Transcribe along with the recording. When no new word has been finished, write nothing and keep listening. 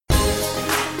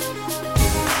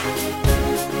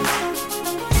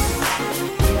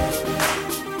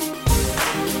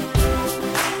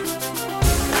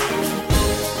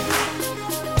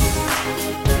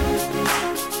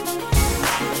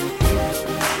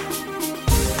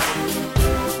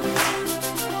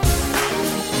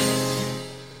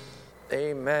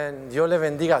Dios le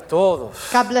bendiga a todos.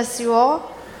 God bless you all.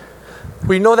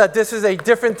 We know that this is a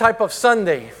different type of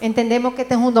Sunday. Entendemos que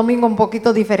este es un domingo un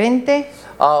poquito diferente.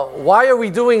 Why are we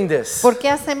doing this? ¿Por qué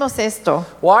hacemos esto?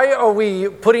 Why are we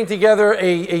putting together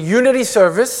a unity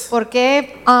service, ¿Por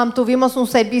qué tuvimos un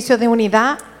servicio de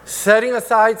unidad? setting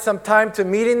aside some time to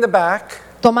meet in the back,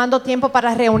 Tomando tiempo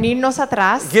para reunirnos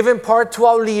atrás, giving part to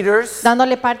our leaders,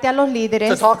 dándole parte a los to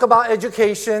líderes talk about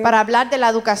education, para hablar de la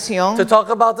educación to talk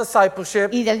about discipleship,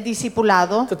 y del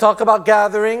discipulado, to talk about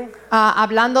gathering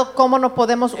hablando cómo nos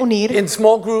podemos unir in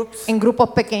small groups? en grupos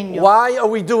pequeños. Why are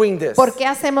we doing this? ¿Por qué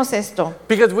hacemos esto?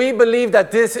 Because we believe that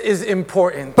this is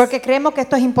important. Porque creemos que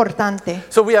esto es importante.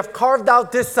 So we have carved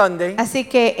out this Sunday Así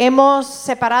que hemos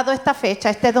separado esta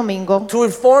fecha, este domingo, to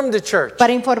inform the church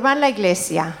para informar a la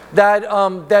iglesia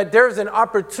that there's an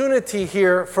opportunity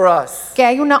here for us que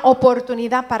hay una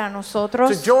oportunidad para to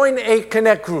nosotros join a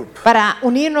connect group, para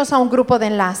unirnos a un grupo de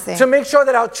enlace, to make sure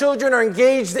that our children are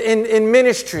engaged in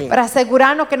ministry para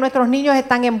asegurarnos que nuestros niños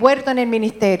están envueltos en el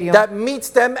ministerio, that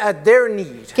meets them at their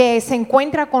need. que se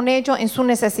encuentra con ellos en su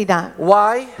necesidad.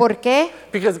 Why? ¿Por qué?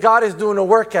 Because God is doing a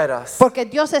work at us. Porque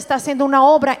Dios está haciendo una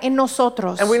obra en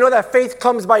nosotros. And we know that faith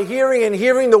comes by hearing and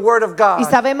hearing the word of Y God.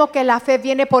 sabemos que la fe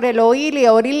viene por el oír y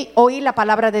oír la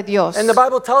palabra de Dios. And the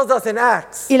Bible tells us in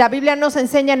Acts Y la Biblia nos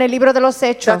enseña en el libro de los that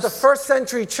the Hechos first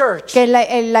century church, que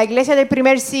en la iglesia del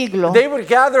primer siglo, they would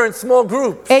gather in small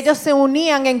groups ellos se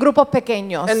unían en grupos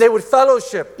pequeños and they would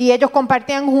fellowship y ellos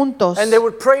compartían juntos, and they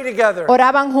would pray together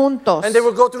oraban juntos, and they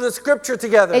would go through the scripture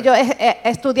together. ellos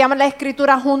estudiaban la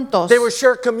escritura juntos They would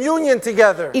share communion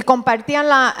together. y compartían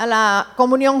la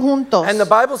comunión juntos. And the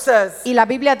Bible says Y la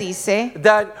Biblia dice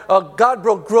that God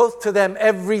brought growth to them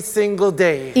every single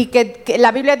day. y que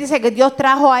la Biblia dice que Dios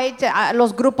trajo a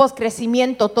los grupos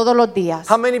crecimiento todos los días.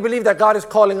 How many believe that God is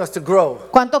calling us to grow?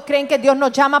 ¿Cuántos creen que Dios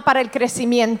nos llama para el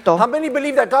crecimiento? How many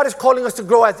believe that God is calling us to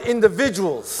grow as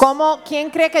individuals? ¿Quién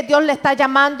cree que Dios le está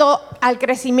llamando al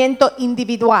crecimiento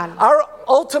individual? Our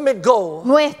ultimate goal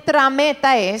Nuestra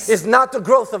meta es is not the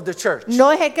growth of the church.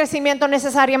 no es el crecimiento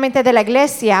necesariamente de la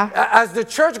iglesia. As the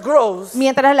church grows,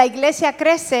 Mientras la iglesia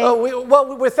crece,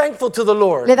 we're thankful to the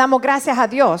Lord. le damos gracias a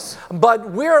Dios.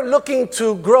 But we're looking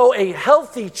to grow a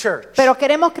healthy church. Pero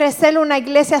queremos crecer una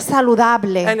iglesia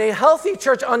saludable. And a healthy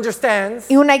church understands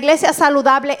Y una iglesia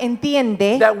saludable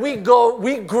entiende that we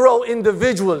grow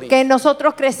individually. que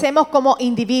nosotros crecemos como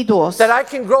individuos. That I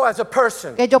can grow as a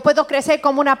person. Que yo puedo crecer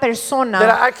como una persona.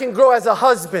 That I can grow as a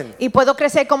husband. Y puedo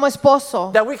crecer como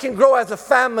esposo. That we can grow as a Y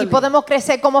family. podemos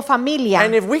crecer como familia.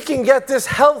 And if we can get this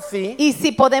healthy, Y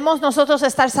si podemos nosotros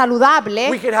estar we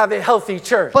saludables, can have a healthy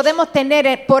church. podemos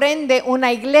tener por ende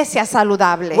una iglesia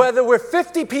saludable. Whether we're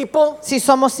 50 people, Si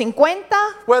somos 50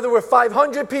 whether we're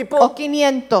 500 o people,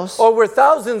 500 or we're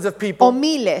thousands of o people,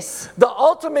 miles, the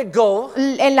ultimate goal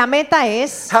la meta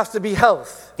has to be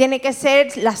health. tiene que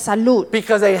ser la salud.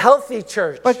 Because a healthy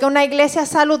church, Porque una iglesia a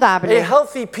saludable,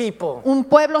 healthy people un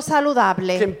pueblo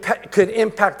saludable, could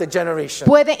impact the generation.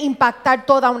 puede impactar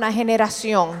toda una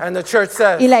generación. And the church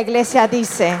says, Y la iglesia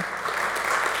dice,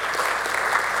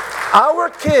 our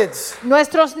kids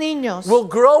nuestros niños will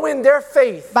grow in their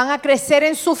faith van a crecer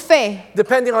en su fe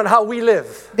depending on how we live.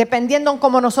 dependiendo en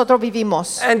cómo nosotros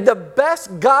vivimos. And the best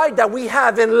guide that we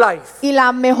have in life Y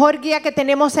la mejor guía que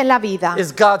tenemos en la vida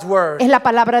is God's word. es la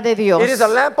palabra de Dios. It is a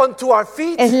lamp unto our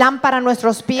feet Es lámpara a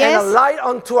nuestros and pies a light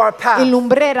unto our y path.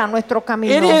 lumbrera nuestro It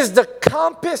camino. is the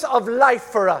compass of life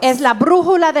for us. Es la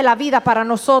brújula de la vida para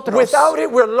nosotros. Without it,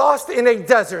 we're lost in a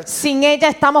desert. Sin ella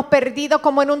estamos perdidos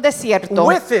como en un desierto.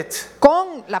 With it,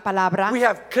 Con la palabra we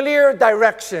have clear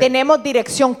direction. tenemos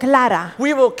dirección clara.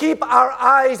 We will keep our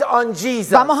eyes on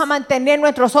Jesus, Vamos a mantener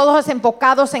nuestros ojos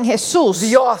enfocados en Jesús,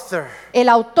 the author el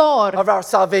autor of our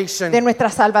salvation. de nuestra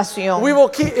salvación. We will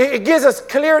keep, it gives us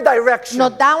clear direction.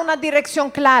 Nos da una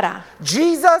dirección clara.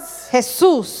 Jesus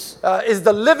Jesús is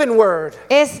the living word,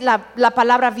 es la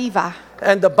palabra viva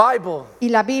and the Bible y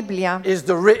la Biblia is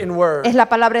the written word. es la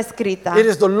palabra escrita. It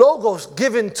is the logos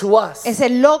given to us Es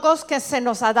el logos que se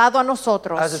nos ha dado a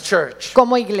nosotros as a church.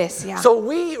 como iglesia. So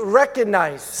we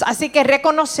recognize Así que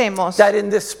reconocemos that in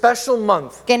this special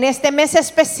month, que en este mes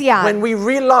especial, when we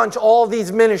relaunch all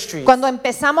these ministries, cuando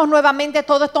empezamos nuevamente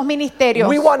todos estos ministerios,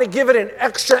 we want to give it an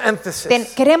extra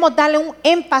emphasis. queremos darle un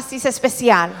énfasis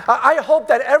especial. I hope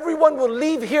that everyone will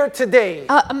leave here today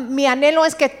Mi anhelo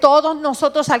es que todos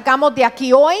nosotros salgamos de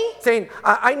aquí hoy saying,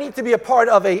 I need to be a part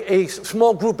of a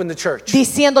small group in the church.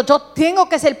 diciendo, yo tengo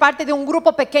que ser parte de un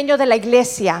grupo pequeño de la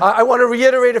iglesia. I want to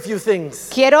reiterate a few things.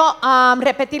 Quiero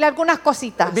repetir algunas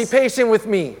cositas. Be patient with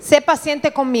me. Sé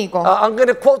paciente conmigo. I'm going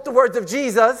to quote the words of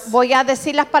Jesus. Voy a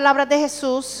decir las palabras de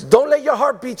Jesús. Don't let your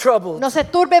heart be troubled. No se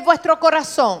turbe vuestro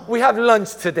corazón. We have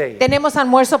lunch today. Tenemos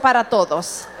almuerzo para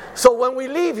todos. So when we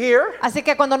leave here, Así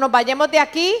que cuando nos vayamos de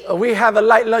aquí, we have a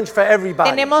light lunch for everybody.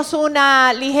 tenemos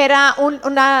una ligera, un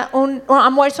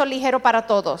almuerzo ligero para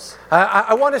todos.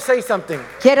 I want to say something.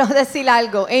 Quiero decir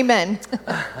algo. Amen.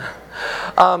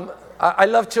 I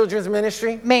love children's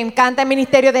ministry. Me encanta el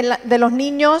ministerio de los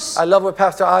niños I love what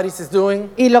Pastor Aris is doing,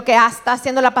 y lo que está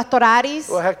haciendo la pastora Aris,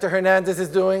 what Hector Hernandez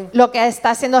is doing, lo que está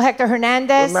haciendo Hector what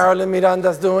Hernández, Marilyn Miranda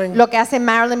is doing, lo que hace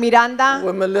Marilyn Miranda.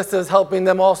 what Melissa is helping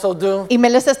them also do. Y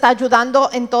Melissa está ayudando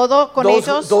en todo con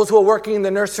ellos. Those who are working in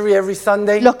the nursery every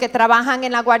Sunday, Los que trabajan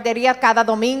en la guardería cada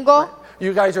domingo,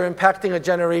 you guys are impacting a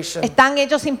generation. están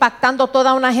ellos impactando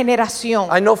toda una generación.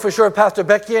 I know for sure Pastor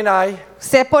Becky and I,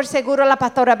 Sé por seguro la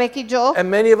pastora Becky y yo, and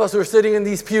many of us who are sitting in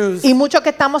these pews, y muchos que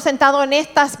estamos sentados en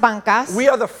estas bancas, we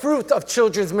are the fruit of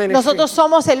children's ministry. nosotros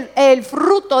somos el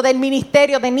fruto del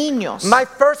ministerio de niños. My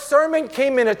first sermon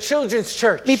came in a children's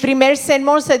church. Mi primer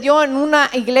sermón se dio en una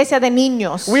iglesia de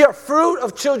niños. We are fruit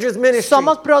of children's ministry.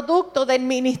 Somos producto del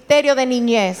ministerio de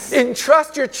niñez.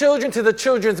 Entrust your children to the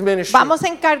children's ministry. Vamos a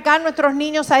encargar nuestros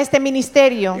niños a este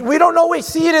ministerio. We don't always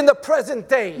see it in the present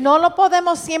day, No lo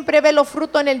podemos siempre ver los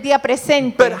frutos en el día presente.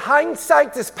 but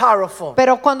hindsight is powerful.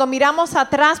 Pero cuando miramos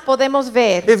atrás podemos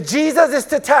ver If Jesus is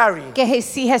to tarry, que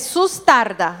si Jesús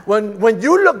tarda, when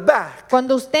you look back,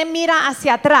 cuando usted mira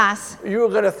hacia atrás, you're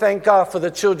going to thank God for the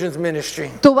children's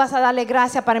ministry, tú vas a darle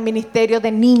gracias para el ministerio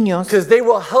de niños, because they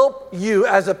will help you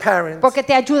as a parent porque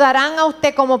te ayudarán a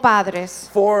usted como padres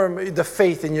form the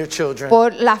faith in your children.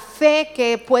 por la fe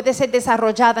que puede ser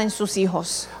desarrollada en sus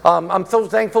hijos. I'm so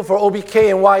thankful for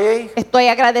OBK and YA. Estoy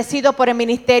agradecido por el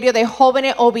ministerio de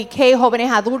jóvenes OBK,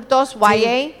 jóvenes adultos,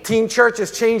 YA. Teen Church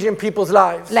is changing people's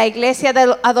lives. La iglesia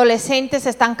de adolescentes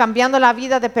están cambiando la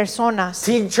vida de personas.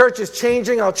 Teen Church is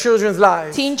changing our children's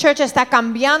lives. Teen Church está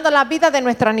cambiando la vida de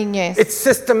nuestra niñez. It's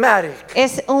systematic.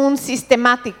 Es un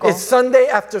sistemático. It's Sunday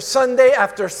after Sunday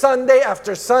after Sunday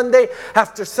after Sunday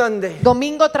after Sunday.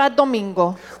 Domingo tras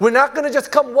domingo. We're not going to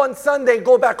just come one Sunday and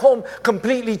go back home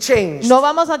completely changed. No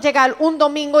vamos a llegar un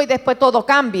domingo y después todo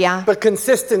cambia, But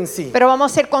consistency, pero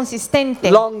vamos a ser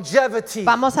consistentes. longevity,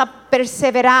 Vamos a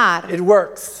perseverar it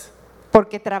works.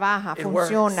 porque trabaja, It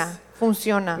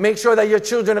funciona. Make sure that your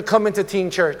children are coming to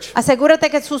Teen Church. Asegúrate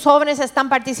que sus jóvenes están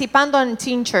participando en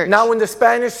Teen Church. Now in the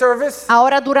Spanish service,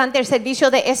 Ahora durante el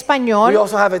servicio de we español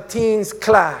also have a teens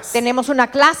class. tenemos una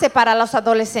clase para los The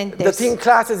adolescentes. teen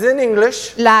class is in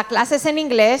English, La clase es en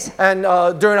inglés and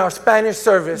during our Spanish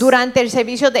service, durante el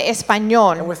servicio de and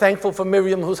español. we're thankful for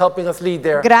Miriam who's helping us lead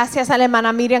there. Gracias a la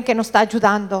hermana Miriam que nos está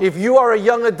ayudando. If you are a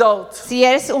young adult, Si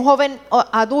eres un joven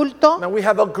adulto, man, we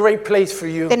have a great place for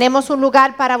you. tenemos un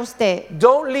lugar para usted.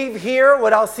 Don't leave here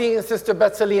without seeing Sister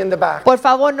Betsy in the back. Por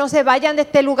favor, no se vayan de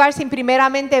este lugar sin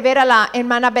primeramente ver a la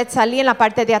hermana Betsalí en la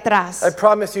parte de atrás. I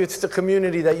promise you it's the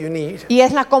community that you need. Y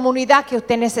es la comunidad que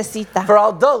usted necesita. For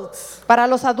adults, Para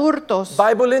los adultos,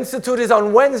 Bible Institute is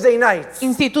on Wednesday nights.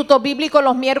 Instituto Bíblico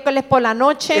los miércoles por la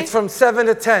noche, It's from 7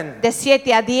 to 10. de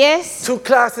 7 a 10, 2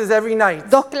 classes every night.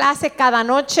 2 clases cada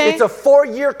noche. It's a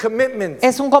 4-year commitment,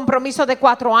 Es un compromiso de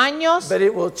 4 años, but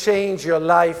it will change your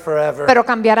life forever. pero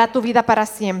cambiará tu vida para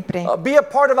siempre. Be a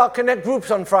part of our Connect groups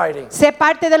on Friday. Sé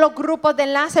parte de los grupos de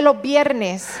enlace los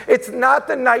viernes. It's not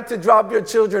the night to drop your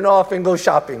children off and go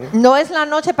shopping. No es la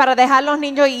noche para dejar los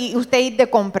niños y usted ir de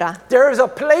compra. There is a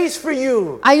place for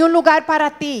you. Hay un lugar para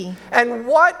ti. And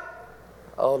what,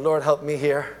 oh Lord help me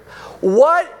here,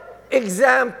 what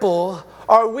example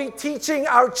are we teaching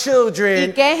our ¿Y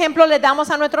children qué ejemplo le damos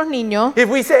a nuestros niños? if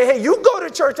we say, hey, you go to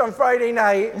church on Friday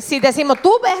night, Si decimos,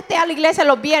 tú vete a la iglesia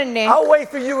los viernes, I'll wait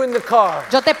for you in the car.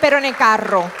 yo te espero en el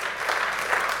carro.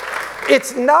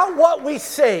 It's not what we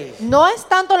say No es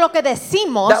tanto lo que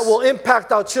decimos that will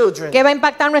impact our children, que va a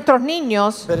impactar a nuestros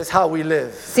niños, but it's how we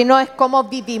live. sino es cómo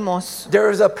vivimos.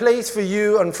 There is a place for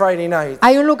you on Friday night.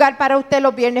 Hay un lugar para usted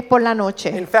los viernes por la noche.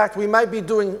 In fact, we might be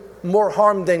doing more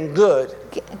harm than good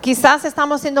Quizás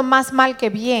estamos haciendo más mal que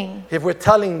bien. if we're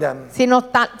telling them,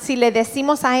 Si le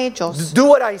decimos a ellos, do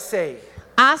what I say,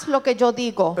 haz lo que yo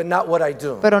digo, but not what I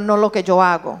do. pero no lo que yo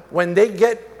hago. When they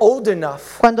get old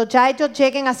enough, Cuando ya ellos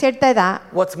lleguen a cierta edad,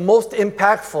 what's most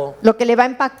impactful lo que le va a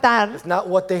impactar is not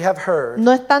what they have heard,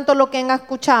 no es tanto lo que han but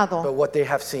escuchado, what they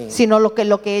have seen. sino lo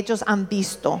que ellos han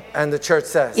visto. And the church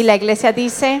says, Y la iglesia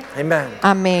dice, amen.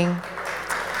 amén.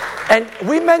 And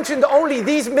we mentioned only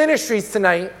these ministries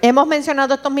tonight Hemos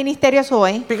mencionado estos ministerios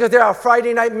hoy because they're our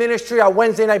Friday night ministry, our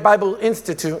Wednesday night Bible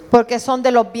Institute. porque son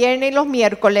de los viernes y los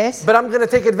miércoles. But I'm going to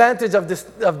take advantage of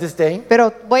this day.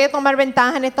 Pero voy a tomar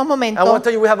ventaja en estos I want momentos. to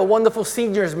tell you we have a wonderful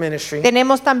seniors ministry.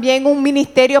 Tenemos también un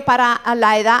ministerio para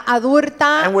la edad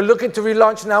adulta And we're looking to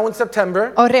relaunch now in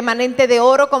September. o remanente de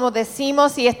oro, como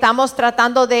decimos, y estamos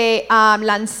tratando de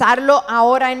lanzarlo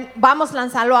ahora. Vamos a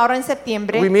lanzarlo ahora en We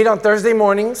septiembre. meet on Thursday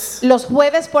mornings. Los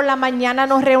jueves por la mañana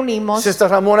nos reunimos. Sister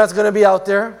Ramona's going to be out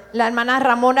there. La hermana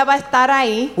Ramona va a estar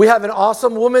ahí. We have an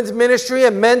awesome women's ministry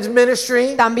and men's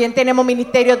ministry También tenemos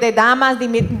ministerios de damas,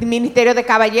 ministerio de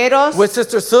caballeros, with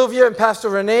Sister Sylvia and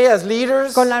Pastor Renee as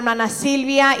leaders. con la hermana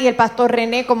Silvia y el pastor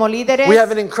René como líderes. We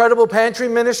have an incredible pantry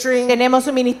ministry. Tenemos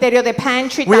un ministerio de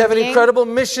pantry We have an también incredible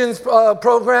missions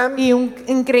program. y un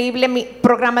increíble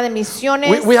programa de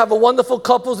misiones We have a wonderful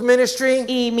couples ministry.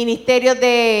 y ministerio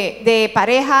de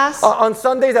parejas. On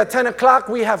Sundays at 10 o'clock,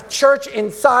 we have church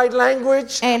inside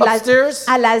language upstairs.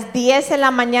 A las 10 de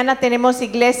la mañana tenemos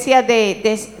iglesia de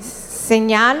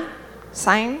señal,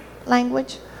 sign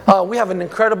language, We have an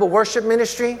incredible worship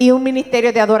ministry. y un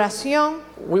ministerio de adoración.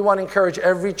 We want to encourage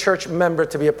every church member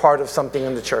to be a part of something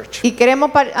in the church. Y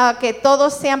queremos que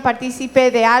todos sean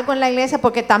partícipes de algo en la iglesia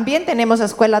porque también tenemos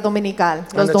escuela dominical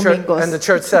los domingos. And the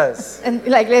church says,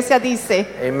 La iglesia dice,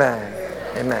 Amen.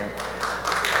 Amen.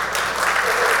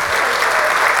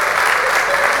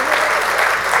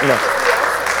 No.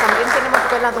 también tenemos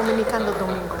escuela dominical los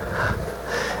domingos.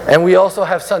 And we also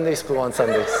have Sunday school on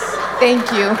Sundays.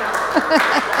 Thank you.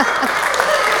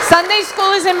 Sunday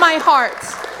school is in my heart.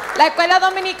 La escuela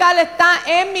dominical está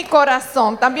en mi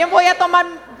corazón. También voy a tomar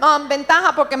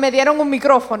ventaja porque me dieron un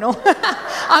micrófono.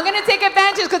 I'm going to take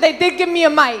advantage because they did give me a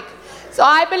mic. So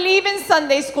I believe in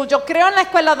Sunday school. Yo creo en la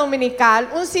escuela dominical,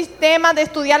 un sistema de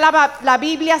estudiar la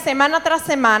Biblia semana tras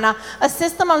semana, a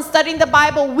system on studying the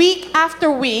Bible week after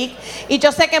week. Y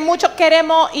yo sé que muchos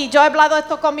queremos, y yo he hablado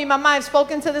esto con mi mamá, I've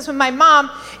spoken to this with my mom,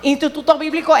 instituto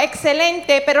bíblico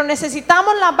excelente, pero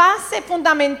necesitamos la base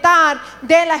fundamental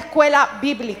de la escuela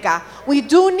bíblica. We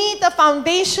do need the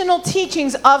foundational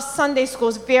teachings of Sunday school.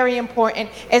 It's very important.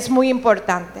 Es muy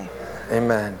importante.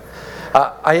 Amen.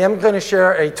 I am going to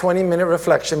share a 20-minute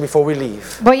reflection before we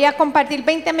leave. Voy a compartir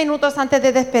 20 minutos antes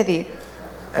de despedir.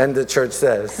 And the church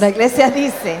says, La iglesia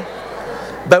dice,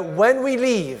 but when we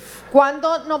leave,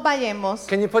 cuando nos vayamos,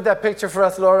 can you put that picture for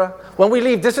us, Laura? When we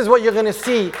leave, this is what you're going to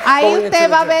see. ahí going into usted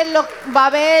the gym. va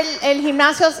a ver el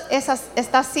gimnasio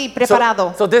está así,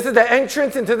 preparado. So this is the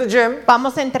entrance into the gym.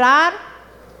 Vamos a entrar,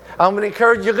 I'm going to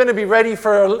encourage you're going to be ready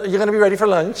for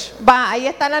lunch. ahí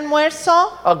está el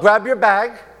almuerzo, Grab your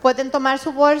bag. pueden tomar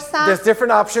su bolsa. There's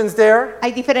different options there.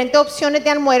 Hay diferentes opciones de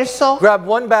almuerzo, Grab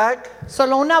one bag.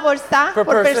 solo una bolsa Per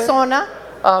por person. persona.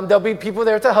 There'll be people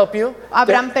there to help you.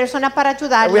 Habrán personas para We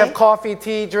have ayudarle, coffee,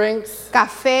 tea, drinks.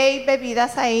 café y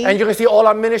bebidas ahí. And you can see all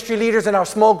our ministry leaders in our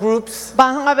small groups.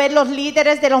 Van a ver los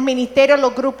líderes de los ministerios,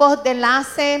 los grupos de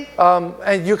enlace.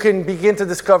 And you can begin to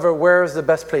discover where is the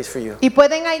best place for you. Y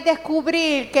pueden ahí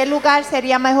descubrir qué lugar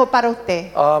sería mejor para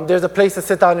usted. There's a place to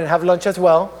sit down and have lunch as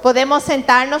well. Podemos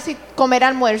sentarnos y comer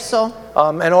almuerzo.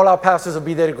 And all our pastors will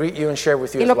be there to greet you and share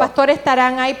with you Y as los well. pastores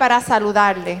estarán ahí para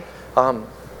saludarle.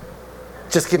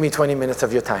 Just give me 20 minutes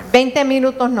of your time. 20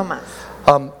 minutos nomás.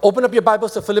 Open up your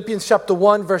Bibles to Philippians chapter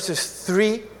 1, verses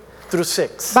 3 through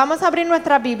 6. Vamos a abrir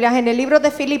nuestras Biblias en el libro de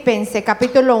Filipenses,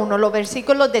 capítulo 1, los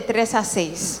versículos de 3 a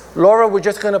 6. Laura, we're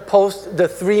just going to post the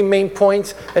 3 main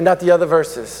points and not the other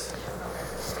verses.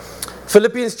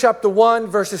 Philippians chapter 1,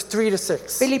 verses 3 to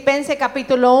 6. Filipenses,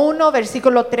 capítulo 1,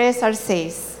 versículo 3 al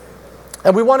 6.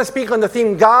 And we want to speak on the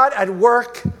theme, God at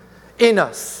work in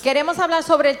us. Queremos hablar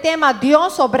sobre el tema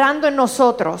Dios obrando en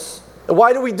nosotros.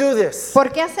 Why do we do this? ¿Por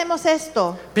qué hacemos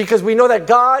esto? Because we know that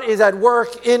God is at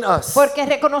work in us. Porque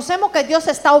reconocemos que Dios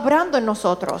está obrando en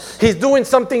nosotros. He's doing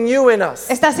something new in us.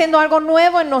 Está haciendo algo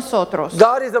nuevo en nosotros.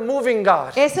 God is a moving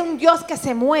God. Es un Dios que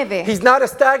se mueve. He's not a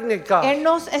stagnant God. Él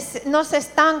no se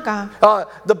estanca.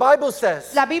 The Bible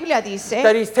says La Biblia dice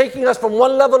that He's taking us from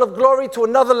one level of glory to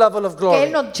another level of que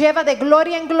Él glory. nos lleva de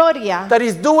gloria en gloria. That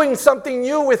He's doing something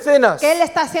new within us. Que Él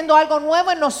está haciendo algo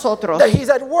nuevo en nosotros. That He's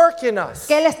at work in us.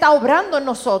 Que Él está obrando en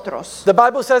nosotros. The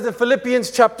Bible says in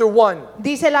Philippians chapter 1,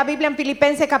 Dice la Biblia en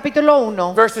Filipenses capítulo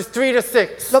 1, verses 3 to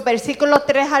 6. los versículos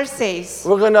 3 al 6.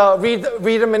 We're going to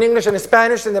read them in English and in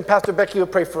Spanish, and then Pastor Becky will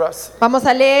pray for us. Vamos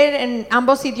a leer en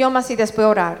ambos idiomas y después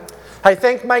orar. I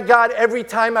thank my God every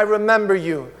time I remember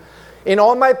you. In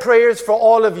all my prayers for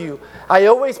all of you, I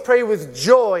always pray with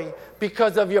joy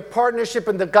because of your partnership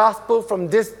in the gospel from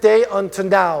this day until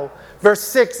now. Verse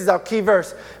 6 is our key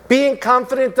verse. Being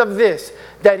confident of this,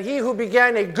 that he who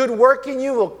began a good work in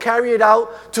you will carry it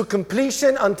out to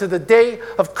completion unto the day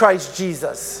of Christ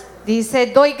Jesus. Dice,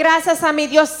 doy gracias a mi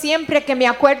Dios siempre que me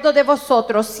acuerdo de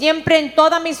vosotros, siempre en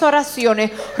todas mis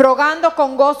oraciones, rogando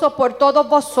con gozo por todos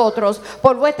vosotros,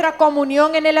 por vuestra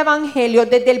comunión en el Evangelio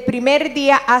desde el primer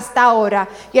día hasta ahora.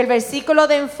 Y el versículo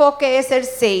de enfoque es el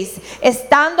 6.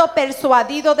 Estando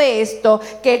persuadido de esto,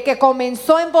 que el que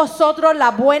comenzó en vosotros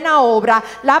la buena obra,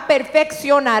 la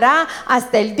perfeccionará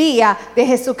hasta el día de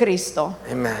Jesucristo.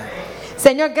 Amen.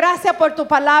 Señor, gracias por tu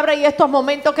palabra y estos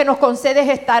momentos que nos concedes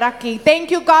estar aquí. Thank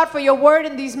you, God, for your word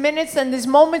in these minutes and these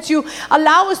moments you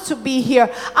allow us to be here.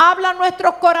 Habla a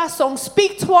nuestro corazón,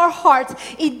 speak to our hearts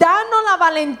y danos la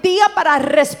valentía para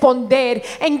responder.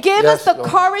 And give us the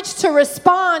courage to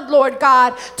respond, Lord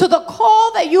God, to the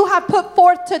call that you have put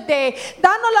forth today.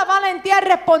 Danos la valentía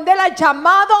de responder al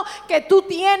llamado que tú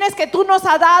tienes, que tú nos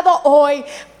has dado hoy.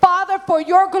 Father, for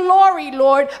your glory,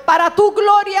 Lord, para tu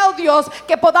gloria, oh Dios,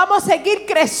 que podamos seguir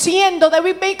creciendo, that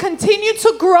we may continue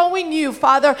to grow in you,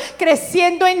 Father,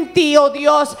 creciendo en ti, oh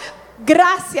Dios.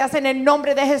 Gracias en el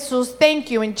nombre de Jesús.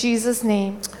 Thank you in Jesus'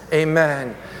 name.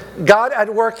 Amen. God at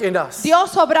work in us.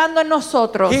 Dios obrando en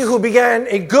nosotros. He who began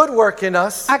a good work in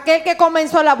us Aquel que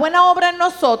comenzó la buena obra en will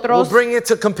nosotros, bring it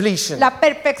to completion la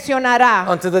perfeccionará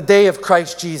unto the day of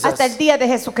Christ Jesus. hasta el día de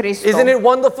Jesucristo. Isn't it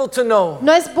wonderful to know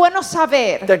 ¿No es bueno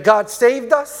saber that God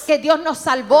saved us, que Dios nos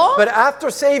salvó but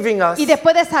after saving us, y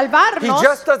después de He salvarnos,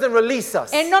 just doesn't release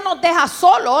us, Él no nos deja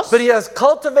solos, but He has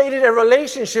cultivated a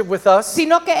relationship with us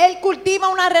sino que Él cultiva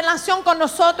una relación con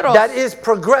nosotros that is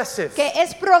progressive, que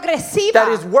es progresiva, that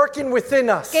is working within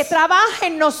us, que trabaja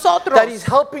en nosotros, that He's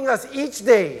helping us each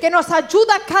day que nos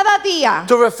ayuda cada día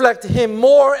to reflect Him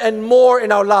more and more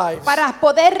in our lives. para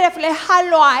poder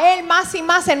reflejarlo a Él más y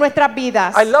más en nuestras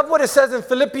vidas. I love what it says in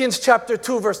Philippians chapter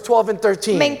 2 verse 12 and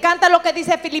 13. Me encanta lo que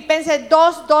dice Filipenses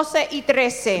 2, 12 y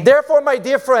 13. Therefore, my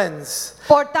dear friends,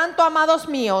 Por tanto, amados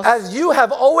míos, as you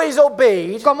have always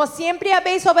obeyed, como siempre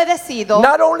habéis obedecido,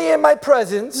 not only in my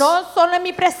presence, no solo en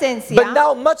mi presencia, but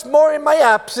now much more in my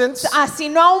absence,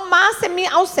 sino aún más en mi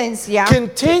ausencia,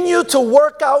 continue to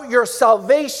work out your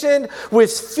salvation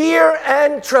with fear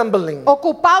and trembling.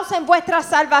 ocupaos en vuestra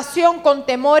salvación con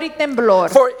temor y temblor.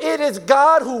 For it is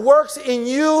God who works in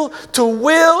you to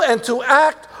will and to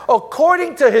act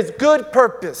according to His good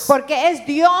purpose. Porque es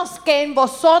Dios que en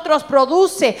vosotros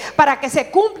produce para que se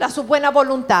cumpla su buena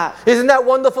voluntad. Isn't that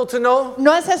wonderful to know?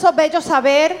 ¿No es eso bello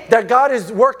saber That God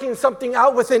is working something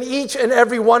out within each and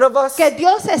every one of us? que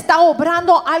Dios está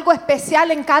obrando algo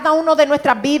especial en cada uno de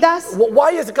nuestras vidas?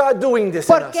 Why is God doing this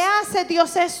in ¿Por us? qué hace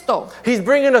Dios esto? He's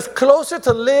bringing us closer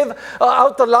to live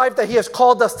out the life that He has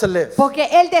called us to live. Porque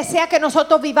Él desea que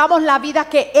nosotros vivamos la vida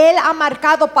que Él ha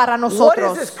marcado para What is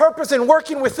nosotros. His purpose in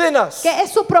working within us? ¿Qué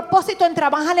es su propósito en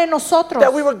trabajar en nosotros?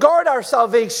 That we would guard our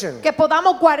salvation. Que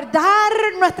podamos guardar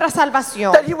nuestra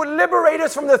salvación. That He would liberate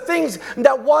us from the things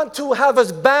that want to have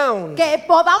us bound. Que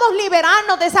podamos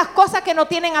liberarnos de esas cosas que nos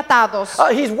tienen atados.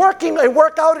 He's working a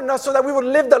work out in us so that we would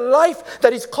live the life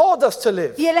that He's called us to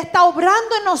live. Y Él está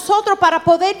obrando en nosotros para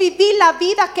poder vivir la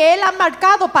vida que Él ha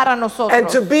marcado para And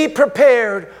nosotros. to be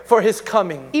prepared for His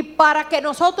coming. Y para que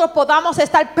nosotros podamos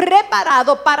estar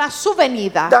preparados para su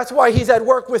venida. That's why He's at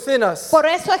work within us. Por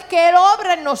eso es que Él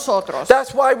obra en nosotros.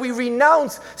 That's why we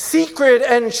renounce secret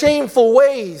and shameful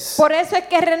ways. Por eso es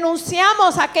que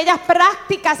renunciamos a aquellas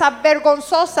prácticas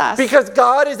vergonzosas. Because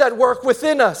God is at work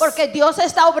within us. Porque Dios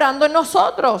está obrando en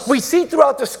nosotros. We see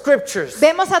throughout the scriptures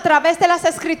Vemos a través de las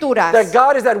escrituras that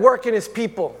God is at work in His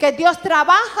people. que Dios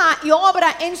trabaja y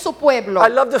obra en su pueblo. I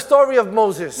love the story of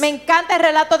Moses. Me encanta el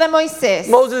relato de Moisés.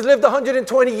 Moses lived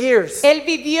 120 years, Él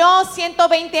vivió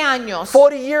 120 años,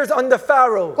 40 years under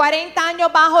Pharaoh, 40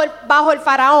 años bajo el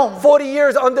faraón, 40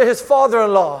 years under his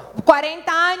father-in-law,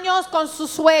 40 años con su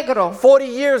suegro 40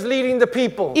 years leading the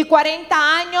people. y 40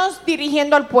 años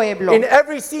dirigiendo al pueblo. In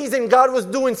every season, God was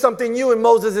doing something new in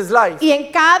Moses' life. Y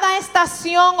en cada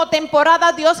estación o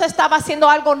temporada Dios estaba haciendo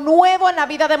algo nuevo en la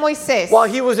vida de Moisés.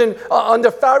 While he was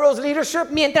under Pharaoh's leadership,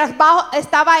 Mientras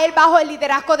estaba él bajo el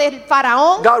liderazgo del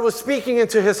faraón, God was speaking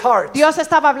into his heart Dios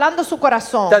estaba hablando su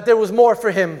corazón, that there was more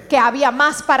for him. que había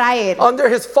más para él. Under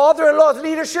his father-in-law's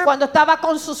leadership, Cuando estaba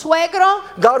con su suegro,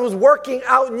 God was working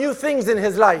out new things in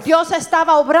his life, Dios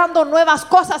estaba obrando nuevas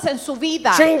cosas en su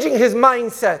vida, changing his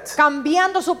mindset,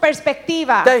 cambiando su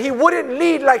perspectiva, that he wouldn't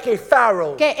lead like a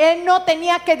Pharaoh, que él no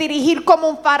tenía que dirigir como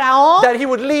un faraón, that he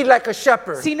would lead like a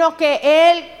shepherd. sino que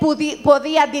él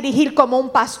podía dirigir como un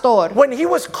pastor. When he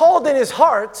was called in his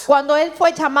heart, Cuando él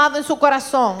fue llamado en su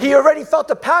corazón, he already felt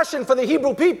a passion for the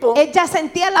Hebrew people. él ya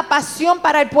sentía la pasión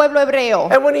para el pueblo hebreo.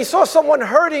 And when he saw someone someone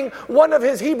hurting one of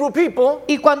his Hebrew people,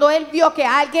 Y cuando él vio que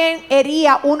alguien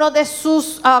hería uno de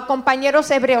sus compañeros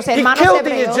hebreos, hermanos killed the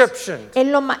hebreos, Egyptian.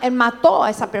 él mató a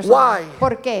esa persona. Why?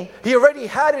 ¿Por qué? He already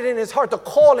had it in his heart, the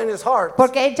call in his heart,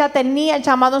 Porque él ya tenía el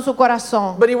llamado en su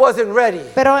corazón, but he wasn't ready.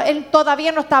 pero él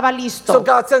todavía no estaba So listo.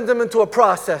 God sent him into a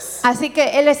process, Así que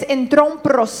él entró a un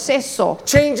proceso,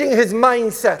 changing his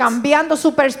mindset, cambiando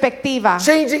su perspectiva,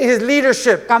 changing his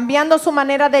leadership, cambiando su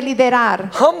manera de liderar,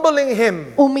 humbling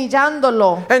him, humillándolo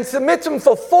and submit him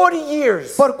for 40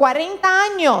 years por 40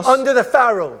 años under the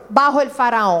Pharaoh. bajo el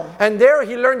faraón. And there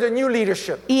he learned a new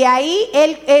leadership. Y ahí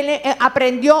él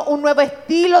aprendió un nuevo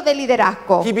estilo de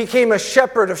liderazgo. He became a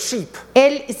shepherd of sheep.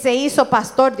 Él se hizo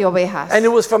pastor de ovejas. And it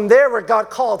was from there where God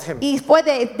called him, Y fue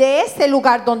de ese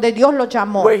lugar donde Dios lo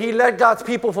llamó, where he led God's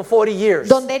people for 40 years.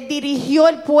 donde él dirigió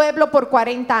el pueblo por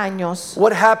 40 años.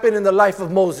 What happened in the life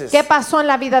of Moses? ¿Qué pasó en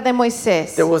la vida de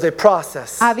Moisés? There was a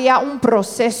process. Había un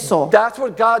proceso. That's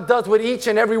what God does with each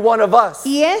and every one of us.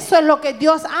 Y eso es lo que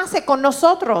Dios hace con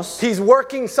nosotros. He's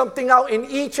working something out in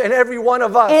each and every one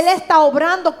of us. Él está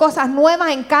obrando cosas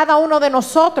nuevas en cada uno de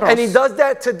nosotros. And he does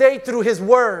that today through his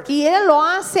word. Y Él lo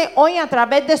hace hoy a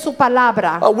través de su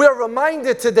palabra. We're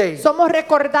reminded today Somos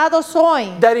recordados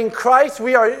hoy that in Christ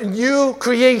we are a new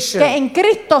creation. que en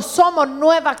Cristo somos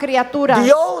nuevas criaturas.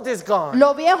 The old is gone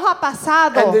Lo viejo ha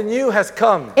pasado. and the new has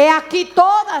come. He aquí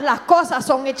todas las cosas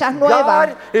son hechas nuevas.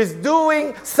 God is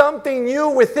doing something new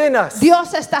within us.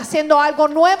 Dios está haciendo algo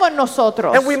nuevo en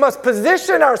nosotros. And we must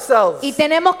position ourselves Y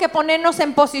tenemos que ponernos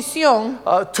en posición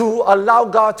to allow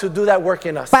God to do that work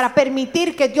in us. para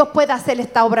permitir que Dios pueda hacer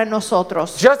esta obra en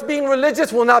nosotros. Just being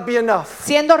religious will not be enough.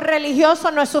 Siendo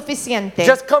religioso no es suficiente.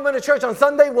 Just coming to church on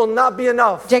Sunday will not be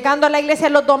enough. Llegando a la iglesia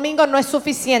los domingos no es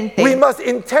suficiente. We must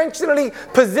intentionally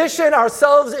position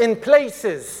ourselves in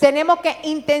places Tenemos que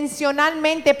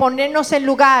intencionalmente ponernos en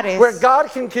lugares where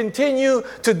God can continue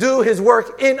to do his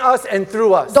work in us and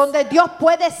through us. donde Dios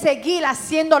puede seguir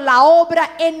haciendo la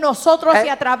obra en nosotros y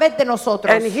a través de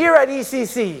nosotros. And here at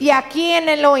ECC, Y aquí en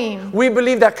Elohim we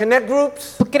believe that Connect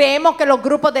Groups, creemos que los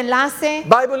grupos de enlace,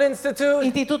 Bible Institute,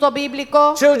 Instituto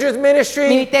Bíblico, Children's Ministry,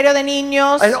 Ministerio de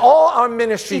Niños and all our y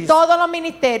ministries todos los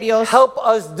ministerios help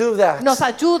us do that. nos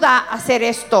ayuda a hacer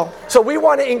esto. So we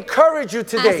want to encourage you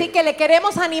Así today. que le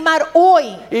queremos animar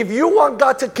hoy. If you want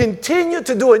God to continue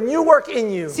to do a new work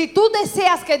in you, Si tú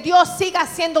deseas que Dios siga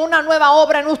haciendo una nueva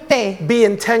obra en usted, be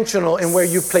intentional in where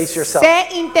you place yourself. sé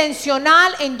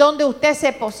intencional en donde usted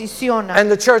se posiciona. And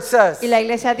the church says, Y la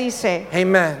iglesia dice,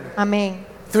 amen. amén.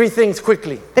 3 things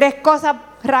quickly. 3 cosas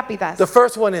rápidas. The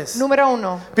first one is, Número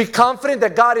 1, be confident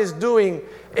that God is doing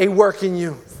a work in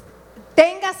you.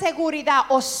 tenga seguridad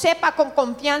o sepa con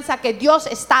confianza que Dios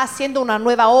está haciendo una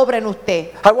nueva obra en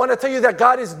usted. I want to tell you that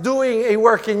God is doing a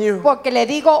work in you. Porque le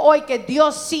digo hoy que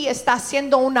Dios sí está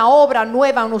haciendo una obra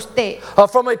nueva en usted.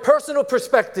 From a personal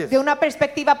perspective, De una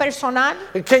perspectiva personal,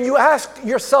 can you ask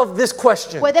yourself this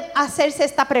question? puede hacerse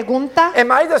esta pregunta.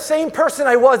 Am I the same person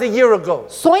I was a year ago?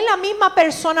 ¿Soy la misma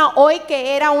persona hoy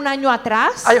que era un año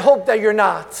atrás? I hope that you're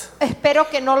not. Espero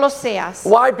que no lo seas.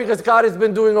 Why? Because God has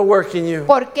been doing a work in you.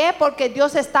 ¿Por qué? Porque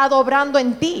Dios está obrando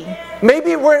en ti.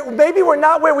 Maybe we're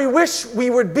not where we wish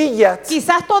we would be yet,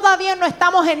 Quizás todavía no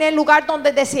estamos en el lugar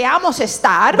donde deseamos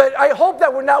estar, but I hope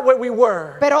that we're not where we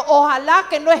were. pero ojalá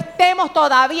que no estemos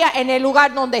todavía en el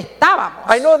lugar donde estábamos.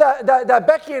 I know that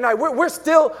Becky and I, we're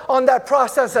still on that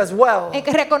process as well. En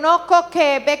que reconozco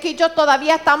que Becky y yo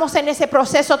todavía estamos en ese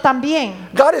proceso también.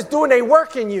 God is doing a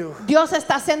work in you. Dios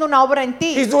está haciendo una obra en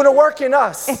ti. He's doing a work in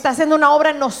us. Está haciendo una obra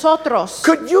en nosotros.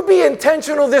 Could you be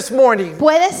intentional this morning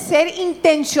Puedes ser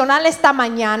intencional esta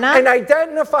mañana and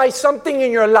identify something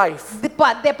in your life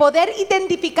de poder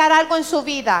identificar algo en su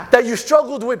vida that you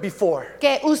struggled with before,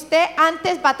 que usted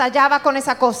antes batallaba con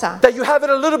esa cosa, that you have it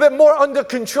a little bit more under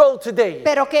control today?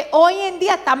 pero que hoy en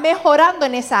día está mejorando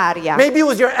en esa área? Maybe it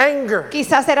was your anger.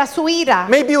 Quizás era su ira,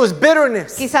 Maybe it was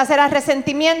bitterness, quizás era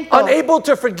resentimiento unable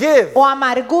to forgive. o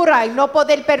amargura y no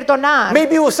poder perdonar,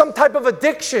 Maybe it was some type of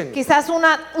addiction. quizás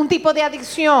un tipo de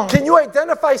adicción. Can you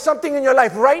identify something in your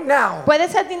life right now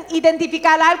Puedes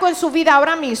identificar algo en su vida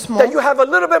ahora mismo that you have a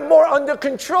little bit more under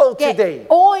control que today?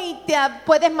 hoy te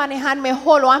puedes manejar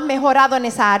mejor o has mejorado en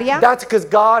esa área. That's because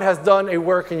God has done a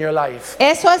work in your life.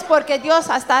 Eso es porque Dios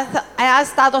ha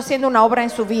estado haciendo una obra en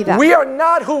su vida. We are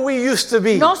not who we used to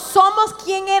be. No somos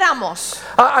quien éramos.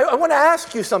 I want to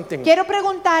ask you something. Quiero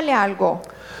preguntarle algo.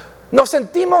 ¿Nos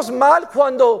sentimos mal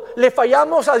cuando le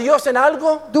fallamos a Dios en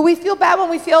algo? Do we feel bad when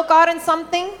we feel God in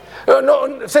something?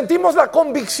 No, ¿sentimos la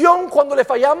convicción cuando le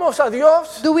fallamos a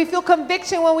Dios? Do we feel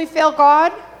conviction when we fail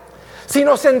God? Si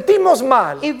nos sentimos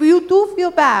mal, if you do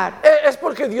feel bad, es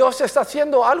porque Dios está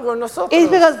haciendo algo en nosotros.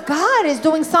 it's because God is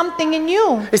doing something in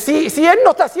you. Si Él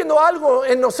no está haciendo algo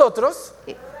en nosotros,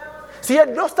 si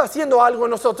Él no está haciendo algo en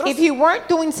nosotros, If He weren't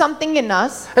doing something in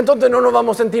us, entonces no nos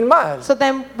vamos a sentir mal. so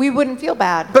then we wouldn't feel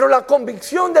bad. Pero la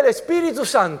convicción del Espíritu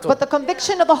Santo But the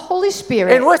conviction of the Holy en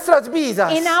Spirit nuestras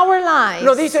vidas in our lives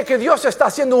nos dice que Dios está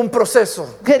haciendo un proceso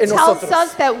en tells nosotros.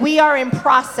 us that we are in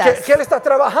process, Que Él está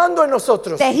trabajando en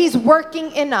nosotros. that He's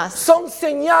working in us. Son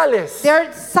señales There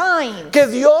are signs que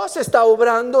Dios está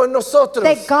obrando en nosotros.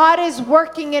 that God is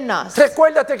working in us.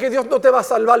 Recuérdate que Dios no te va a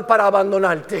salvar para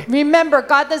abandonarte. Remember,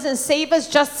 God doesn't save us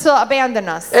just to abandon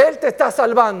us, Él te está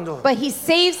salvando but He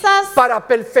saves us para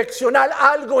perfeccionar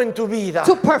algo en tu vida.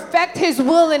 to perfect His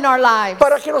will in our lives,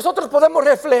 Para que nosotros podamos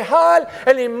reflejar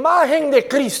la imagen de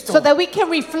Cristo. so that we can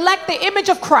reflect the image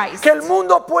of Christ, Que el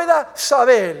mundo pueda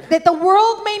saber that the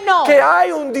world may know que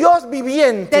hay un Dios that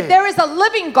viviente there is a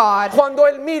living God cuando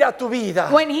Él mira tu vida.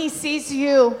 when He sees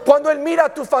you, Cuando Él mira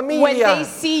tu when familia. they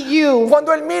see you,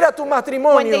 Cuando Él mira tu when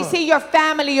matrimonio. they see your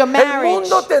family, your El marriage.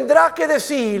 mundo tendrá que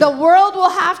decir, The world will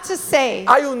have to say,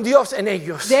 hay un Dios en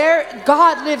ellos.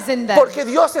 God lives in them. Porque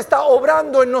Dios está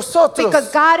obrando en nosotros.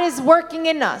 Because God is working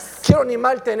in us. Quiero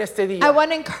animarte en este I día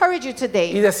want to encourage you y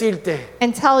today decirte,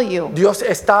 and tell you, Dios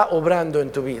está obrando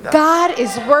en tu vida. God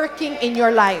is working in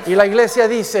your life. Y la iglesia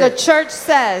The dice, church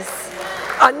says,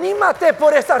 anímate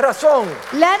por esa razón.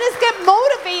 let us get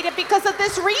motivated because of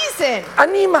this reason.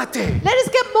 Anímate. Let us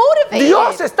get motivated.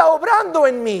 Dios está obrando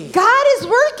en mí. God is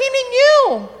working in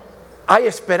you. Hay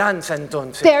esperanza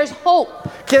entonces. There's hope.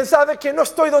 Quién sabe que no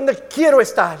estoy donde quiero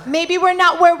estar, Maybe we're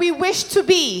not where we wish to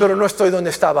be, pero no estoy donde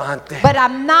estaba antes. but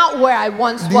I'm not where I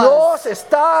once was. Dios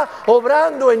está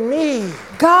obrando en mí.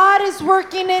 God is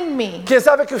working in me. Quién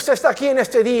sabe que usted está aquí en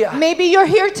este día. Maybe you're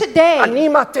here today.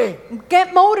 Anímate.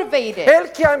 Get motivated.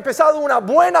 Él que ha empezado una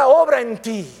buena obra en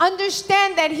ti,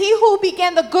 Understand that He who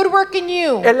began the good work in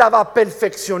you, Él la va a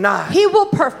perfeccionar. He will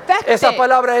perfect Esa it.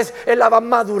 palabra es, Él la va a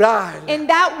madurar And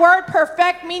that word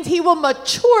perfect means He will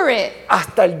mature it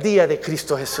hasta el día de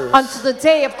Cristo Jesús. until the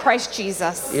day of Christ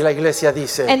Jesus. Y la iglesia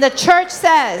dice, And the church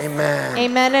says, Amen.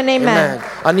 Amen and amen.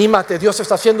 Anímate, Dios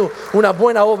está haciendo una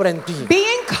buena obra en ti. Be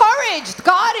encouraged.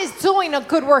 God is doing a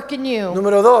good work in you.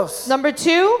 Número 2, Number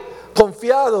 2,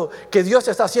 confiado que Dios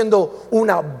está haciendo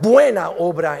una buena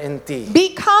obra en ti.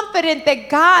 be confident that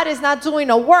God is not doing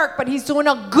a work, but He's doing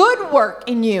a good work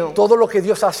in you. Todo lo que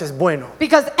Dios hace es bueno.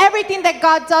 Because everything that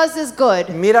God does is good.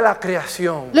 Mira la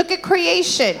creación. Look at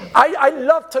creation. I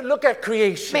love to look at Me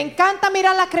creation encanta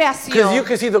mirar la because you creación.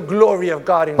 can see the glory of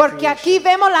God in Porque creation. aquí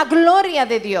vemos la gloria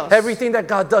de Dios. Everything that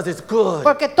God does is good.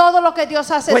 Porque todo lo que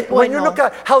Dios hace es When you bueno. look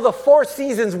at how the 4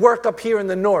 seasons work up here in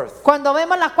the north, Cuando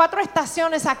vemos las 4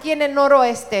 estaciones aquí en el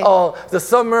noroeste, oh, the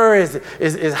summer is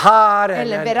hot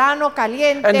el and verano the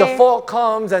caliente, fall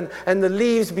comes and the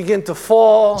leaves begin to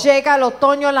fall. llega el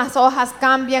otoño, las hojas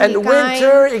cambian And y caen.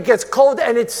 winter, it gets cold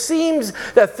and it seems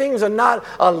that things are not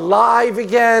alive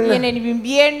Y en again. el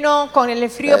invierno, con el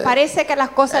frío, parece que las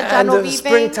cosas ya And no the viven.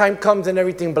 springtime comes and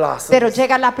everything blossoms. Pero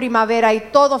llega la primavera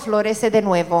y todo florece de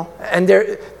nuevo. And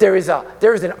there is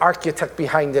an architect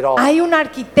behind it all. Hay un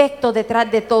arquitecto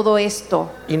detrás de todo esto.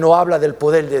 Y no habla del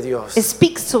poder de Dios. It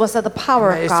speaks to us of the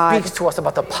power of It God. speaks to us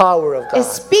about the power of It God.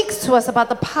 speaks to us about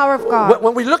the power of God.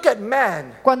 When we look at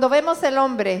man Cuando vemos el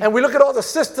hombre and we look at all the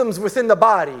systems within the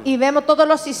body, y vemos todos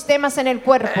los sistemas en el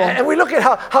cuerpo and we look at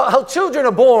how children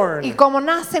are born, y cómo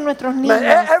nacen nuestros man,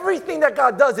 niños, everything that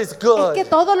God does is es good. que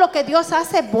todo lo que Dios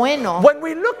hace es bueno. When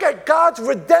we look at God's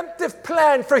redemptive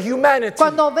plan for humanity,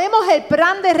 Cuando vemos el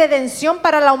plan de redención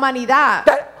para la humanidad,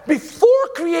 that before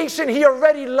creation He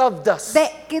already loved us.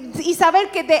 y saber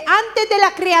que de antes de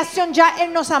la creación ya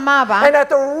Él nos amaba, And at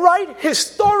the right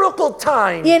historical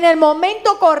time, y en el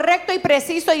momento correcto y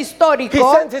preciso He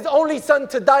histórico, sent His only Son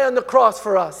to die on the cross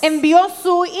for us, envió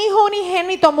su Hijo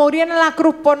unigénito a morir en la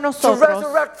cruz por to nosotros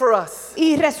resurrect for us.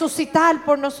 y resucitar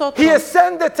por nosotros, He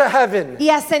ascended to heaven. y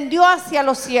ascendió hacia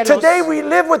los cielos. Today we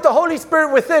live with the Holy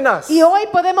Spirit within us. Y hoy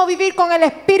podemos vivir con el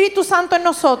Espíritu Santo en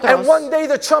nosotros. And one day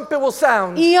the trumpet will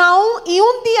sound, Y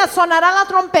un día sonará la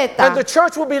trompeta and the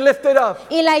church will be lifted up,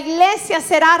 y la iglesia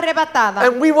será arrebatada.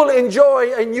 and we will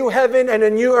enjoy a new heaven and a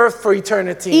new earth for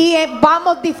eternity. Y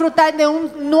vamos a disfrutar de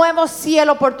un nuevo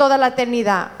cielo por toda la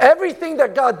eternidad. Everything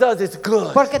that God does is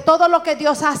good, Porque todo lo que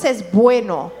Dios hace es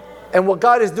bueno. and what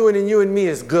God is doing in you and me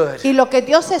is good. Y lo que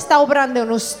Dios está obrando en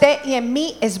usted y en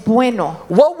mí es bueno.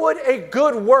 What would a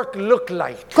good work look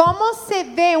like? ¿Cómo se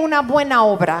ve una buena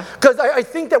obra? Because I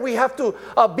think that we have to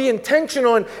be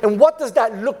intentional in what does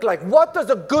that look like? What does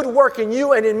a good work in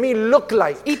you and in me look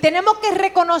like? Y tenemos que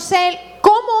reconocer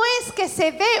 ¿Cómo es que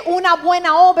se ve una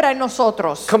buena obra en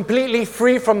nosotros? Completely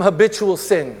free from habitual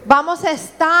sin. Vamos a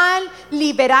estar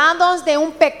liberados de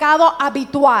un pecado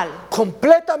habitual.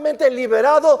 Completamente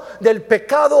liberado del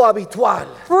pecado habitual.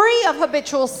 Free of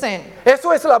habitual sin.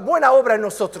 Eso es la buena obra en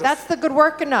nosotros. That's the good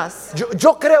work in us.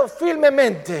 Yo creo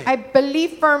firmemente I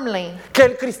believe firmly que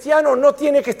el cristiano no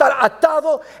tiene que estar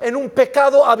atado en un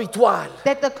pecado habitual.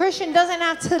 that the Christian doesn't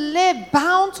have to live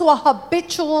bound to a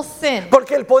habitual sin.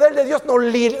 Porque el poder de Dios nos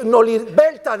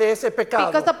liberta de ese pecado.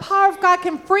 Because the power of God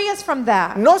can free us from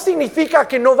that. No significa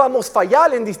que no vamos a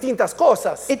fallar en distintas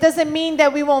cosas. It doesn't mean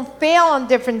that we won't fail on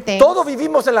different things. Todos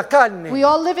vivimos en la carne. We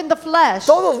all live in the flesh.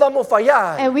 Todos vamos a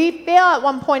fallar. And we fail at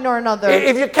one point or another.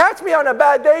 If you catch me on a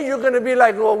bad day, you're going to be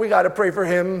like, well, we got to pray for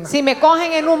him. Si me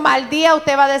cogen en un mal día,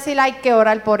 usted va a decir, hay que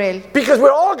orar por él. Because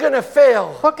we're all going to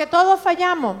fail. Porque todos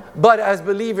fallamos. But as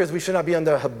believers, we should not be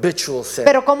under habitual sin.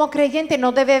 Pero como creyentes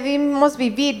no debemos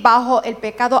vivir bajo el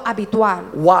pecado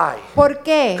habitual. Why? ¿Por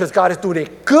qué? Because God is doing a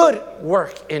good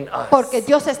work in us. Porque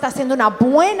Dios está haciendo una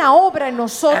buena obra en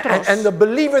nosotros. And the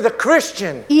believer, the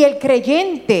Christian, Y el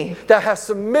creyente that has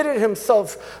submitted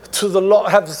himself to the law,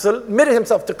 has submitted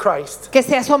himself to Christ, que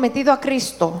se ha sometido a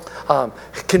Cristo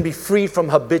can be free from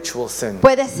habitual sin.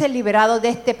 puede ser liberado de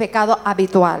este pecado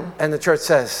habitual. And the church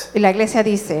says, Y la iglesia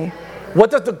dice,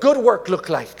 what does the good work look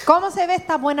like? ¿cómo se ve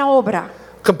esta buena obra?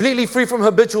 Completely free from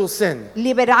habitual sin,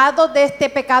 Liberado de este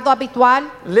pecado habitual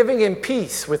living in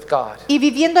peace with God. y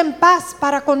viviendo en paz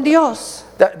para con Dios.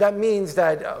 That means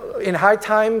that in high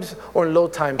times or low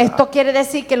times, Esto quiere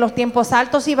decir que en los tiempos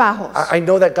altos y bajos, I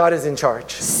know that God is in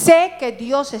charge. sé que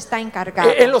Dios está encargado.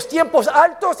 En los tiempos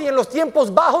altos y en los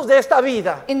tiempos bajos de esta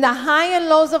vida, In the high and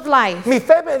lows of life, mi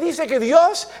fe me dice que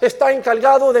Dios está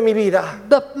encargado de mi vida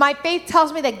my faith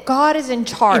tells me that God is in y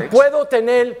charge puedo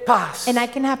tener paz. and I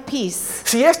can have peace.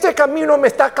 Si este camino me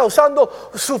está causando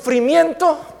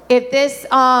sufrimiento, If this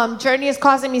journey is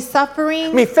causing me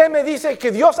suffering, mi fe me dice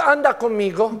que Dios anda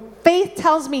conmigo, faith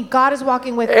tells me God is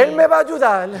walking with Él me. me va a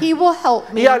ayudar He will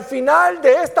help me. y al final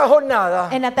de esta jornada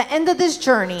And at the end of this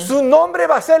journey, su nombre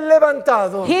va a ser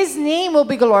levantado His name will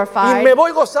be y glorified. me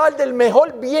voy a gozar del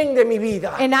mejor bien de mi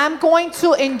vida. And I'm going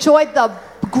to enjoy the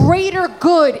greater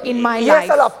good in my Y esa es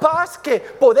life. la paz que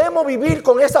podemos vivir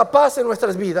con esa paz en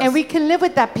nuestras vidas. And we can live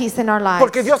with that peace in our lives.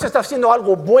 Porque Dios está haciendo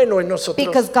algo bueno en nosotros.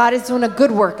 Because God is doing a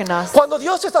good work in us. Cuando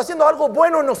Dios está haciendo algo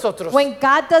bueno en nosotros, When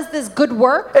God does this good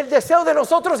work, el deseo de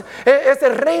nosotros es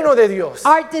el reino de Dios.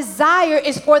 our desire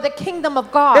is for the kingdom of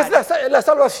Es God. la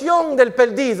salvación del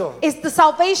perdido. It's the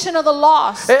salvation of the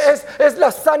lost. Es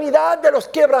la sanidad de los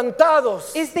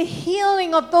quebrantados. It's the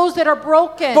healing of those that are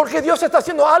broken. Porque Dios está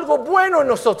haciendo algo bueno en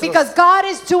nosotros. Because God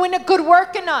is doing a good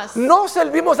work in us. No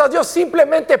servimos a Dios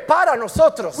simplemente para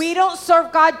nosotros. We don't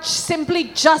serve God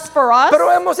simply just for us,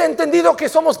 Pero hemos entendido que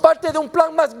somos parte de un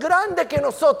plan más grande que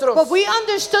nosotros. but we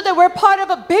understood that we're part of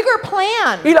a bigger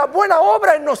plan. Y la buena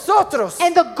obra en nosotros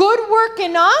And the good work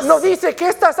in us nos dice que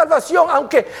esta salvación,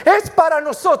 aunque es para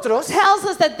nosotros, tells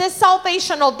us that this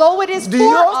salvation, although it is for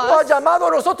Dios nos ha us, llamado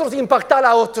a nosotros a impactar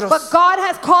a otros. but God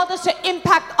has called us to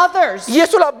impact others. Y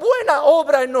eso es la buena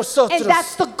obra en nosotros. And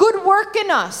that's the good work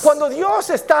in us. Cuando Dios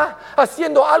está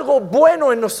haciendo algo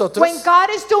bueno en nosotros, When God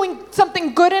is doing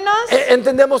something good in us,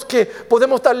 entendemos que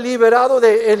podemos estar liberados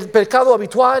del pecado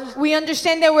habitual. we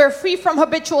understand that we're free from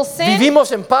habitual sin.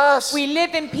 Vivimos en paz. We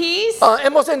live in peace.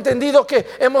 Hemos entendido que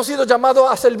hemos sido llamados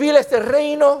a servir este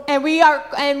reino. And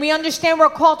we understand we're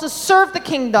called to serve the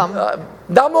kingdom.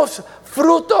 Damos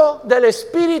fruto del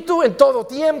Espíritu en todo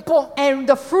tiempo. And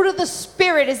the fruit of the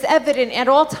Spirit is evident at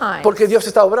all times. Porque Dios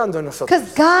está obrando en nosotros.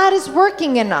 Because God is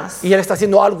working in us. Y Él está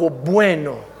haciendo algo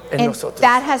bueno en And nosotros.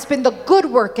 that has been the good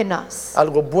work in us.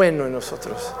 Algo bueno en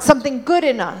nosotros. Something good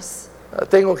in us.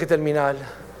 Tengo que terminar.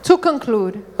 To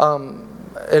conclude,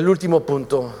 El último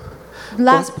punto.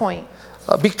 last point.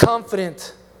 Be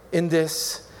confident in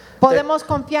this. Podemos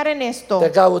confiar en esto,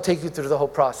 That God will take you through the whole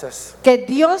process. que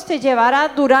Dios te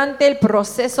llevará durante el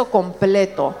proceso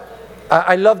completo.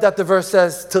 I love that the verse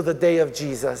says, till the day of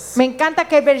Jesus. Me encanta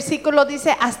que el versículo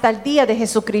dice hasta el día de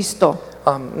Jesucristo.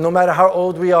 No matter how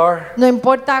old we are, No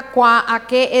importa a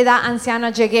qué edad anciana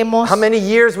lleguemos how many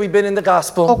years we've been in the o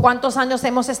gospel, cuántos años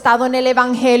hemos estado en el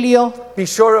Evangelio, be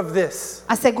sure of this,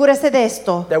 asegúrese de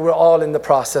esto, that we're all in the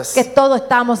process. que todos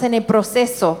estamos en el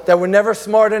proceso. That we're never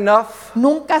smart enough.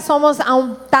 Nunca somos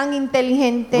aún tan We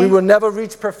inteligentes. will never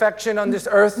reach perfection on this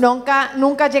earth.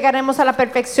 Nunca llegaremos a la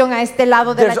perfección a este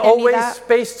lado de la There's always eternidad.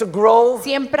 space to grow.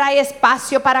 Siempre hay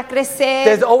espacio para There's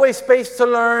crecer. always space to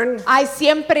learn.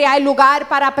 Siempre hay lugar lugar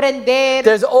para aprender.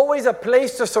 There's always a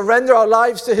place to surrender our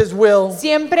lives to His will.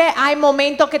 Siempre hay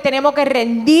momentos que tenemos que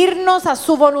rendirnos a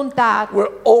su voluntad.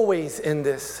 We're always in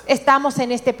this. Estamos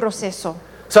en este proceso.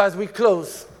 So as we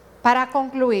close, Para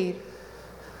concluir,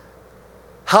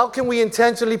 how can we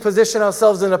intentionally position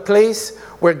ourselves in a place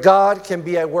where God can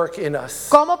be at work in us?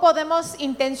 ¿cómo podemos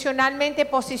intencionalmente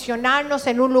posicionarnos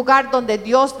en un lugar donde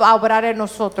Dios va a obrar en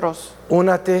nosotros?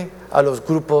 Únate a los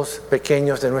grupos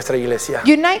pequeños de nuestra iglesia.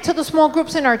 Unite to the small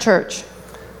groups in our church.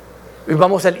 Y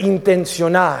vamos al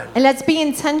intencional And let's be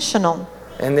intentional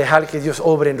en dejar que Dios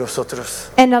obre en nosotros.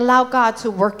 and allow God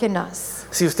to work in us.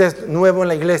 Si usted es nuevo en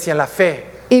la iglesia, en la fe,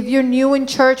 If you're new in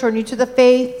church or new to the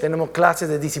faith, tenemos clases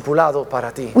de discipulado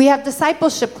para ti. we have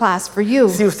discipleship class for you.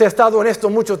 Si usted ha estado en esto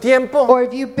mucho tiempo, Or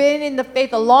if you've been in the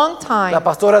faith a long la time,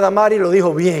 pastora Damari lo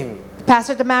dijo bien.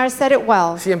 Pastor Damaris said it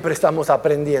well. Siempre estamos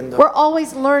aprendiendo. We're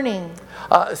always learning.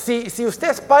 Si usted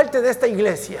es parte de esta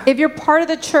iglesia, If you're part of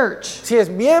the church, si es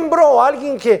miembro o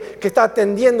alguien que está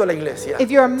atendiendo la iglesia, if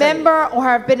you're a member or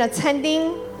have been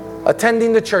attending,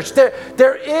 attending the church,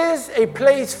 there is a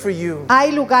place for you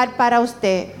hay lugar para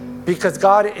usted. because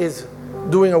God is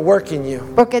doing a work in you.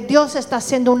 Porque Dios está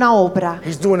haciendo una obra,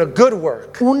 He's doing a good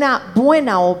work. una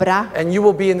buena obra, And you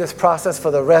will be in this process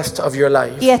for the rest of your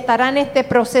life. y estará en este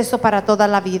proceso para toda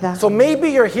la vida. So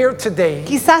maybe you're here today.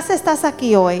 Quizás estás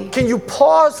aquí hoy. Can you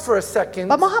pause for a second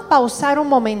Vamos a pausar un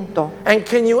momento and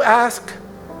can you ask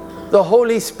the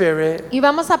Holy Spirit y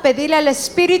vamos a pedirle al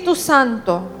Espíritu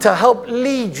Santo to help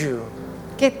lead you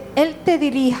que Él te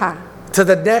dirija to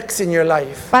the next in your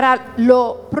life? para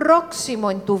lo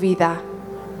próximo en tu vida.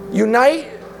 Unite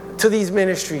to these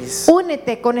ministries.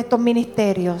 Únete con estos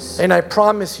ministerios And I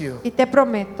promise you y te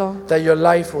prometo that your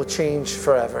life will change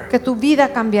forever. que tu vida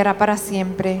cambiará para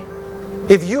siempre.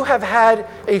 If you have had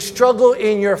a struggle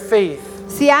in your faith,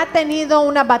 Si has tenido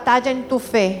una batalla en tu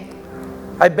fe,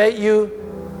 I bet you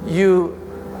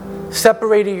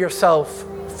separated yourself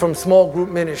from small group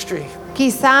ministry.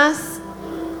 quizás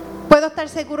puedo estar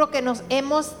seguro que nos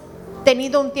hemos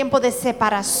tenido un tiempo de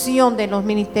separación de los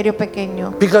ministerios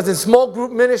pequeños. Because in small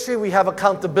group ministry we have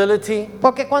accountability.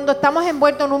 Porque cuando estamos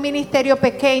envueltos en un ministerio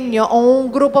pequeño o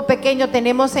un grupo pequeño,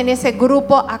 tenemos en ese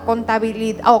grupo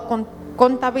accountability,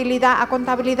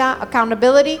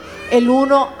 el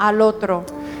uno al otro.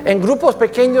 En grupos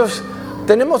pequeños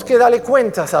tenemos que darle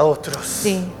cuentas a otros.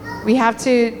 Sí, we have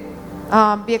to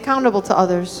be accountable to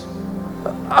others.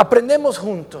 Aprendemos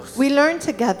juntos. We learn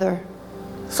together.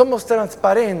 Somos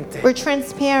transparentes We're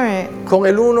transparent, con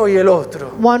el uno y el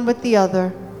otro. one with the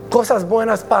other. Cosas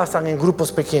buenas pasan en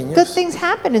grupos Good pequeños. things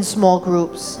happen in small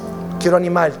groups. Quiero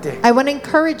animarte. I want to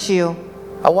encourage you.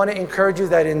 I want to encourage you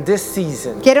that in this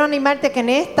season Quiero animarte que en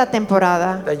esta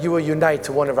temporada that you will unite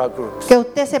to one of our groups. que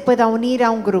usted se pueda unir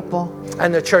a un grupo.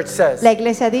 And the church says, La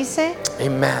iglesia dice,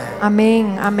 Amen.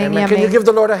 amén, amén y Amen. Can you amén. give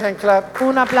the Lord a hand clap?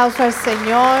 Un aplauso al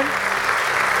Señor.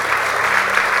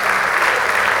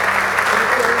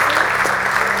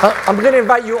 I'm going to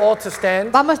invite you all to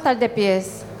stand. Vamos a estar de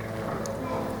pies.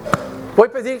 Voy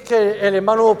a pedir que el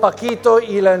hermano Paquito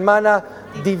y la hermana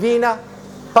Divina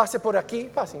pase por aquí.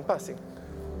 Pasen.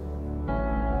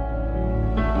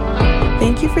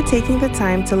 Thank you for taking the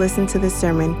time to listen to this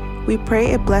sermon. We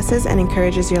pray it blesses and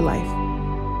encourages your life.